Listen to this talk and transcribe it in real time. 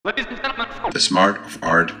the Smart of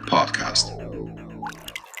Art podcast.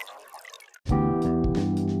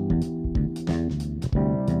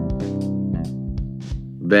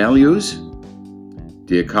 Values?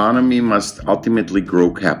 The economy must ultimately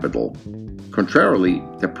grow capital. Contrarily,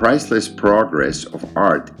 the priceless progress of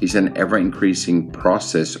art is an ever-increasing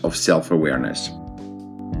process of self-awareness.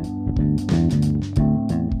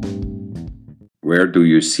 Where do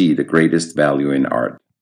you see the greatest value in art?